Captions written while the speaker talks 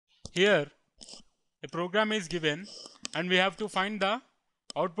Here a program is given and we have to find the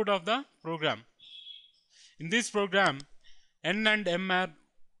output of the program. In this program, n and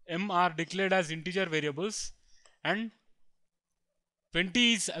m are declared as integer variables, and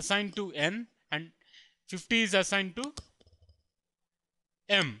 20 is assigned to n and 50 is assigned to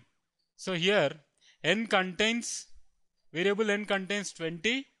m. So here n contains variable n contains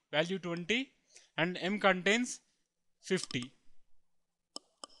 20, value 20, and m contains 50.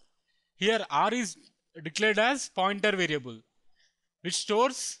 Here r is declared as pointer variable, which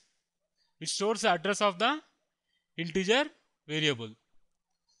stores the address of the integer variable.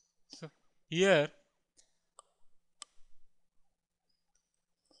 So here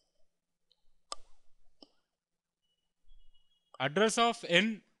address of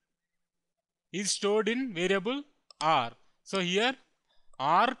n is stored in variable r. So here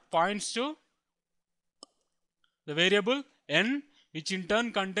r points to the variable n, which in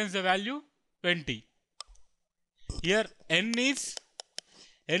turn contains the value 20. Here n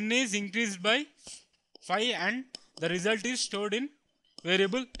is increased by 5 and the result is stored in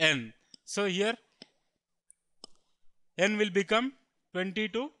variable n. So here n will become 20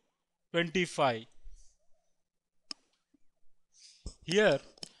 to 25. Here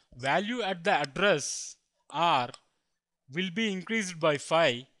value at the address r will be increased by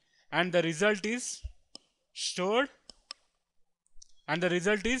 5 and the result is stored, and the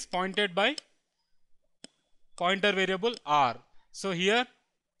result is pointed by pointer variable r. So here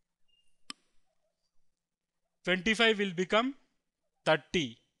 25 will become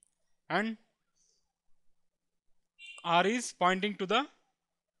 30 and r is pointing to the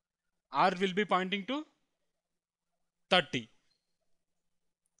r will be pointing to 30.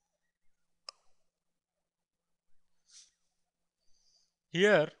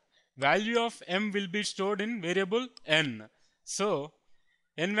 Here value of m will be stored in variable n. So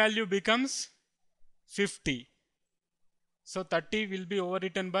n value becomes 50. So 30 will be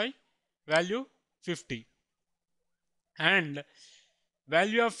overwritten by value 50. And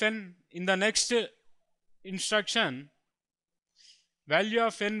value of n in the next instruction, value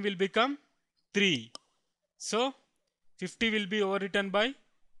of n will become 3. So 50 will be overwritten by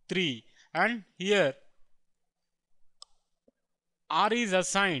 3, and here r is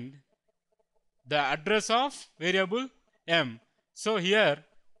assigned the address of variable m. So here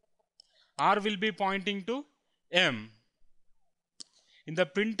r will be pointing to m. In the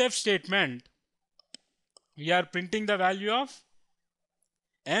printf statement, we are printing the value of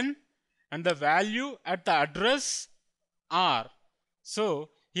n and the value at the address r. So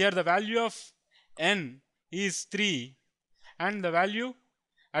here the value of n is 3 and the value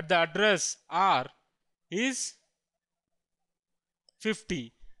at the address r is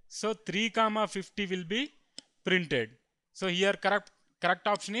 50. So 3 comma 50 will be printed. So here correct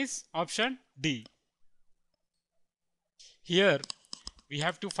option is option D. Here we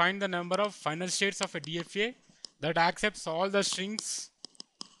have to find the number of final states of a DFA that accepts all the strings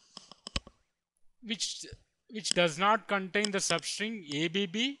which does not contain the substring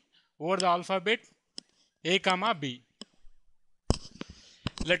ABB over the alphabet A comma B.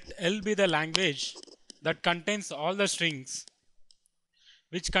 Let L be the language that contains all the strings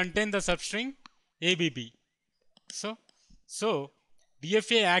which contain the substring ABB. So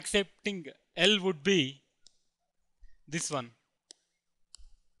DFA accepting L would be this one.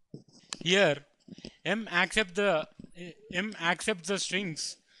 Here M accepts the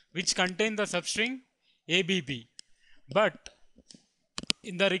strings which contain the substring ABB, but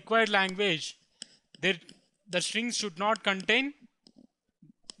in the required language the strings should not contain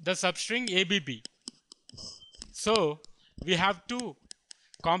the substring ABB. So we have to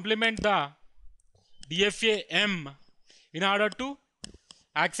complement the DFA M in order to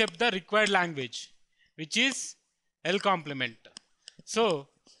accept the required language, which is L complement. So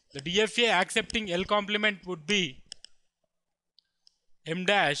the DFA accepting L complement would be M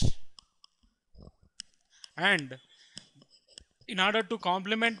dash, and in order to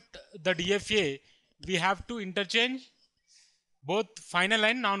complement the DFA we have to interchange both final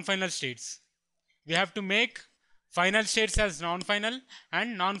and non-final states. We have to make final states as non-final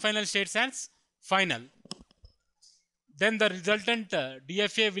and non-final states as final. Then the resultant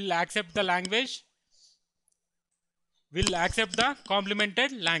DFA will accept the language, will accept the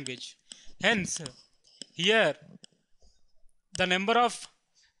complemented language. Hence here the number of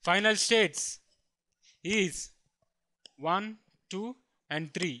final states is 1, 2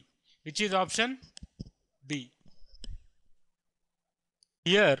 and 3, which is option B.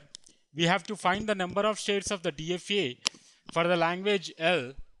 Here we have to find the number of states of the DFA for the language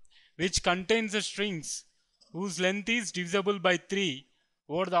L, which contains the strings whose length is divisible by 3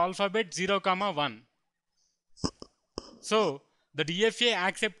 over the alphabet 0, 1. So the DFA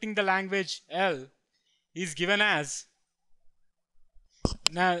accepting the language L is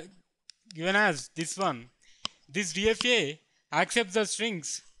na- given as this one. This DFA accepts the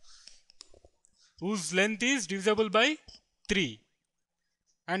strings whose length is divisible by 3,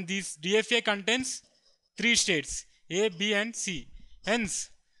 and this DFA contains 3 states A, B and C. Hence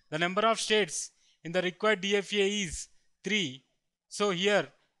the number of states in the required DFA is 3. So here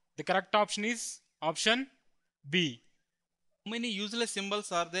the correct option is option B. How many useless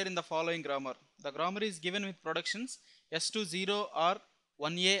symbols are there in the following grammar? The grammar is given with productions S2 0 or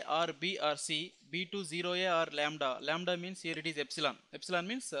 1a or b or c, b2 0a or lambda. Lambda means here it is epsilon. Epsilon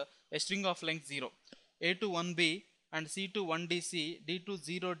means a string of length 0. A2 1b and C2 1dc, D2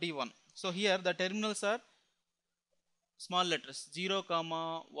 0d1. So here the terminals are small letters 0,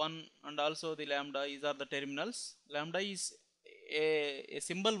 comma 1 and also the lambda. These are the terminals. Lambda is a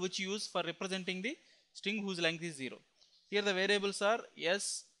symbol which you use for representing the string whose length is 0. Here the variables are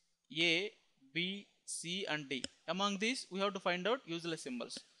S, A, B, C and D. Among these we have to find out useless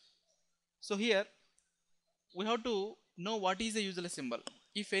symbols. So here we have to know what is a useless symbol.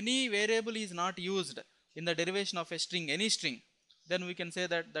 If any variable is not used in the derivation of a string, any string, then we can say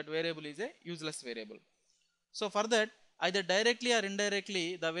that that variable is a useless variable. So for that, either directly or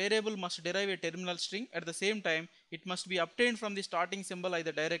indirectly, the variable must derive a terminal string. At the same time, it must be obtained from the starting symbol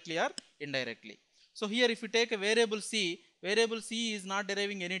either directly or indirectly. So here if you take a variable C is not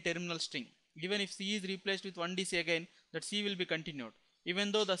deriving any terminal string. Even if C is replaced with 1DC again, that C will be continued.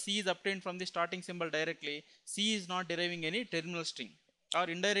 Even though the C is obtained from the starting symbol directly, C is not deriving any terminal string, or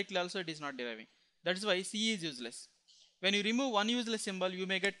indirectly also it is not deriving. That is why C is useless. When you remove one useless symbol, you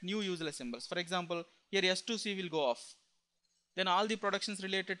may get new useless symbols. For example, here S2C will go off. Then all the productions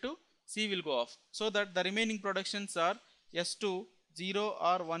related to C will go off. So that the remaining productions are S2, 0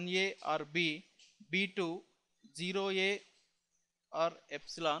 or 1A or B, B2, 0A or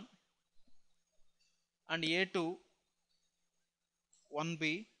epsilon, and A2,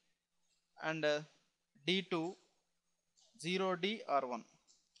 1B, and D2, 0D or 1.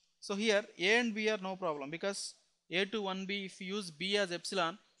 So here A and B are no problem, because A to 1B, if you use B as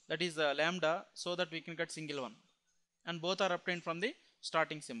epsilon, that is lambda, so that we can get single one, and both are obtained from the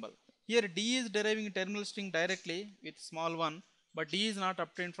starting symbol. Here D is deriving terminal string directly with small 1, but D is not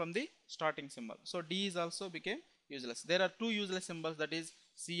obtained from the starting symbol. So D is also became useless. There are two useless symbols, that is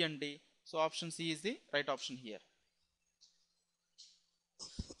C and D. So option C is the right option here.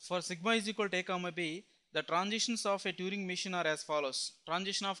 For sigma is equal to A comma B, the transitions of a Turing machine are as follows.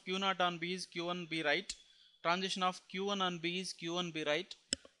 Transition of Q0 on B is Q1 B right. Transition of Q1 on B is Q1 B right.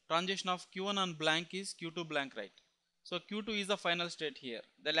 Transition of Q1 on blank is Q2 blank right. So Q2 is the final state here.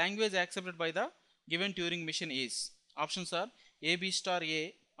 The language accepted by the given Turing machine is, options are A B star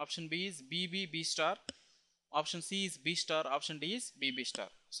A, option B is B B B star, option C is B star, option D is B B star.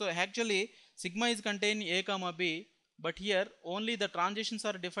 So actually sigma is contained A comma B, but here only the transitions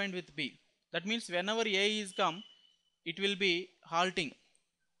are defined with B. That means whenever A is come, it will be halting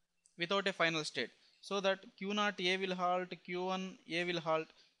without a final state. So that Q0 A will halt, Q1 A will halt,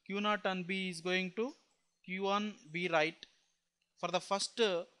 Q0 and B is going to Q1 B right. For the first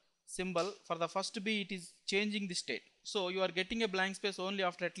symbol, for the first B, it is changing the state. So you are getting a blank space only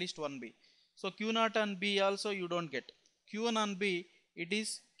after at least one B. So Q0 and B also you don't get. Q1 and B, it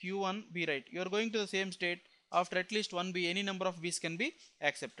is Q1 B right. You are going to the same state after at least one B. Any number of B's can be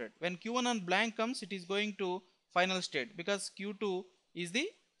accepted. When Q1 and blank comes, it is going to final state, because Q2 is the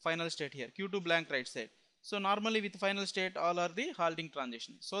final state here. Q2 blank right side. So normally with final state, all are the halting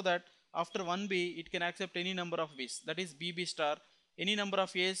transition. So that after 1B, it can accept any number of B's. That is BB star. Any number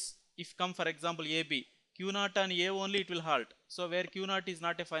of A's, if come for example AB, Q0 and A only it will halt. So where Q0 is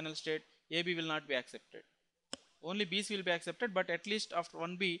not a final state, AB will not be accepted. Only B's will be accepted, but at least after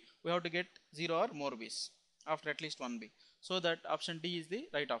 1B, we have to get 0 or more B's after at least 1B. So that option D is the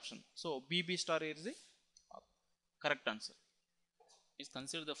right option. So BB star is the correct answer. Please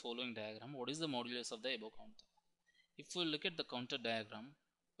consider the following diagram. What is the modulus of the above counter? If we look at the counter diagram,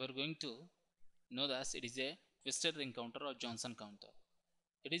 we are going to know that it is a twisted ring counter or Johnson counter.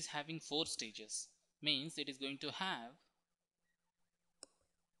 It is having 4 stages, means it is going to have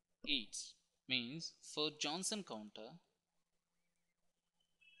 8, means for Johnson counter,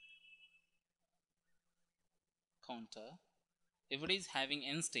 if it is having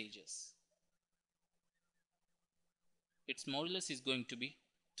n stages, its modulus is going to be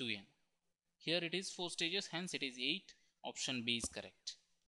 2n. Here it is 4 stages, hence it is 8. Option B is correct.